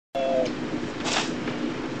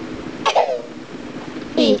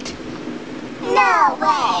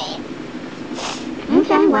away.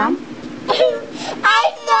 Okay, well.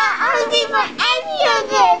 I'm not hungry for any of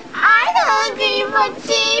this. I'm hungry for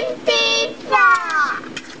cheese pizza.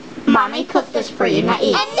 Mommy cooked this for you, now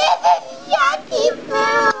eat. And this is yucky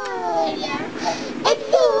food. It's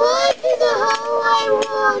the worst in the whole wide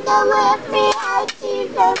world that let me have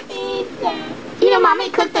cheese and pizza. You know, Mommy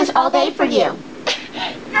cooked this all day for you.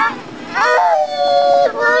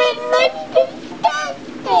 Well, it might be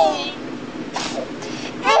disgusting.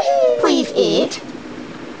 Please eat.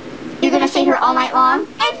 You're gonna stay here all night long?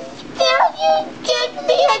 And still you give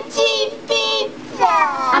me a cheese pizza.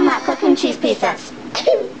 I'm not cooking cheese pizzas.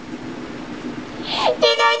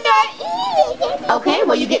 Then I'm not eating it. Okay,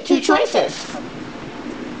 well you get two choices.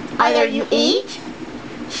 Either you eat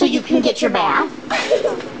so you can get your bath,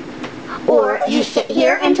 or you sit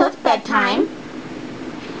here until it's bedtime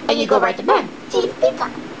and you go right to bed. Cheese pizza.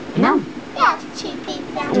 No. Yes, cheese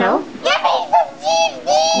pizza. No. Give me some cheese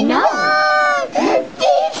pizza. No.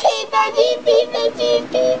 Cheese pizza, cheese pizza, cheese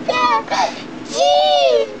pizza.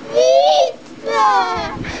 Cheese pizza.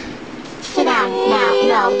 Sit down now.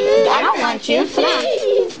 No, I don't want you. Sit down.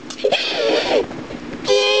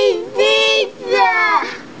 Cheese pizza.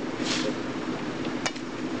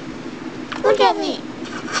 Look at me.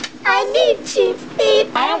 I need cheese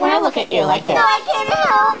pizza. I don't want to look at you like So that. I can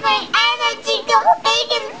hold my energy go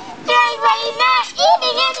bacon strong while you're not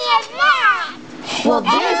eating any of that. Well,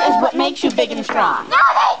 this is what makes you big and strong. No,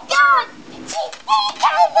 they don't. Cheese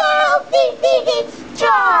pizzas are big and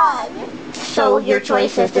strong. So your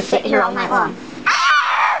choice is to sit here all night long. I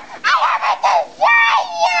haven't decided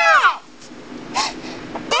yet.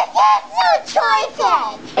 This is no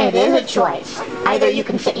choices. It is a choice. Either you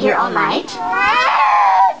can sit here all night.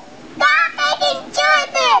 Stop making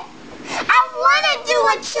choices. I want to do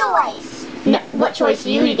a choice. No, what choice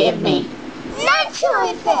do you give me? No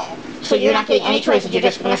choices. So you're not getting any choices. You're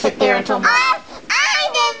just going to sit there until morning. I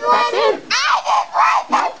just want That's it.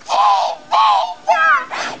 some cheese pizza.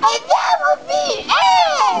 And that will be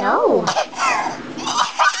it. No.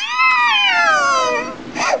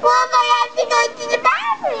 Well, I have to go to the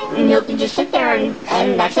bathroom. And you can just sit there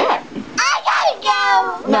and that's it. I gotta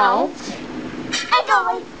go. No. I'm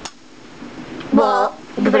going. Well,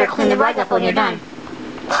 you better clean the rug up when you're done.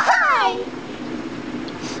 Why?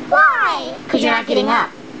 Why? Because you're not getting up.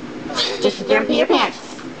 Just sit there and pee your pants.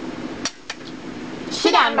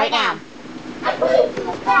 Sit down right now. I'm going to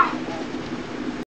the bathroom.